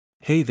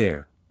Hey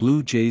there,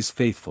 Blue Jays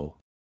faithful.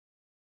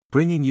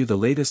 Bringing you the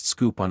latest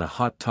scoop on a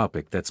hot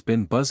topic that's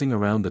been buzzing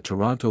around the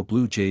Toronto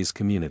Blue Jays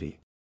community.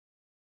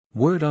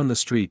 Word on the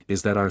street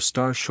is that our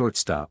star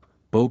shortstop,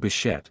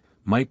 Bichette,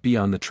 might be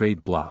on the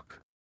trade block.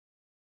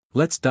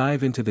 Let's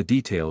dive into the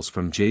details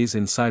from Jays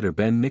insider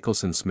Ben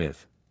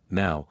Nicholson-Smith.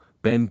 Now,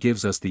 Ben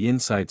gives us the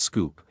inside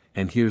scoop,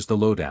 and here's the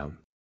lowdown.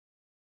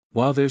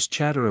 While there's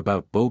chatter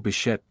about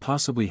Bichette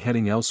possibly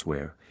heading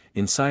elsewhere,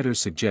 insiders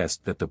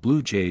suggest that the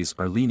Blue Jays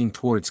are leaning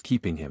towards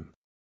keeping him.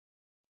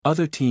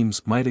 Other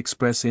teams might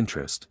express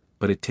interest,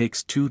 but it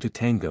takes two to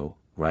tango,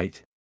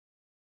 right?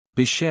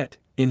 Bichette,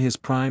 in his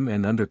prime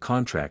and under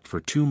contract for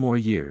 2 more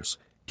years,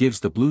 gives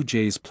the Blue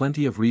Jays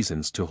plenty of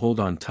reasons to hold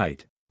on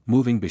tight.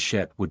 Moving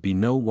Bichette would be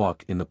no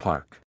walk in the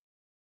park.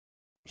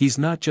 He's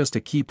not just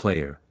a key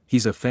player,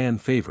 he's a fan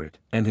favorite,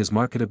 and his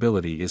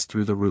marketability is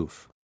through the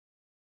roof.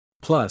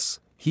 Plus,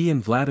 he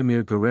and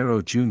Vladimir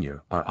Guerrero Jr.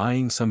 are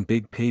eyeing some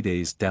big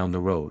paydays down the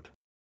road.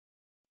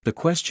 The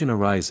question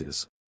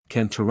arises,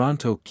 can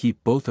Toronto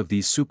keep both of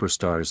these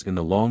superstars in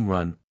the long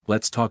run?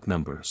 Let's talk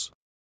numbers.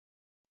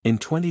 In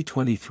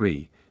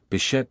 2023,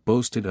 Bichette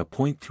boasted a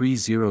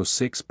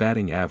 .306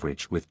 batting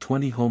average with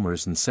 20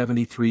 homers and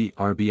 73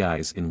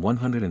 RBIs in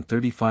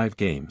 135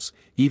 games,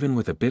 even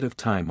with a bit of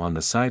time on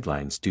the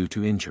sidelines due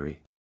to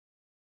injury.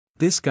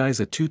 This guy's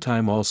a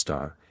 2-time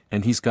All-Star,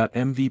 and he's got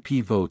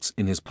MVP votes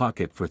in his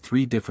pocket for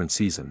 3 different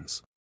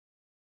seasons.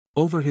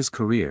 Over his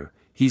career,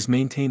 he's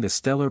maintained a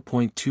stellar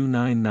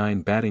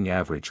 .299 batting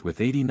average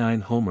with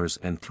 89 homers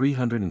and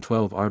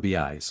 312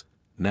 RBIs.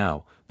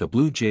 Now, the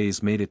Blue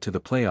Jays made it to the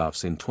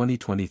playoffs in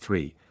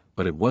 2023,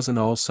 but it wasn't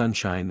all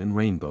sunshine and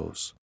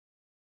rainbows.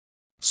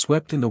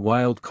 Swept in the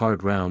wild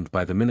card round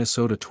by the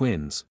Minnesota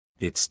Twins,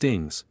 it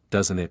stings,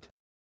 doesn't it?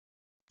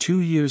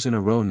 2 years in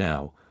a row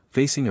now,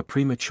 facing a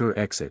premature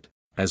exit.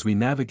 As we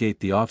navigate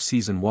the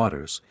off-season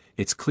waters,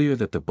 it's clear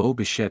that the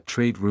Bichette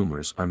trade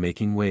rumors are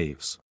making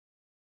waves.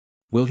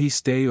 Will he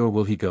stay or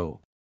will he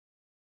go?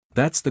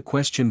 That's the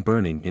question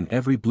burning in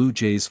every Blue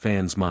Jays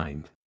fan's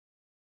mind.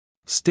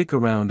 Stick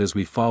around as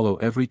we follow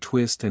every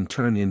twist and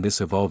turn in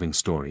this evolving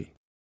story.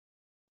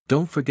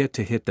 Don't forget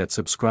to hit that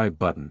subscribe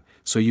button,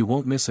 so you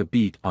won't miss a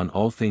beat on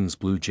all things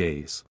Blue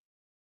Jays.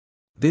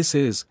 This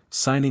is,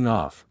 signing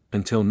off,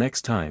 until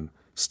next time,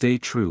 stay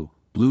true,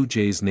 Blue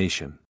Jays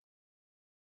Nation.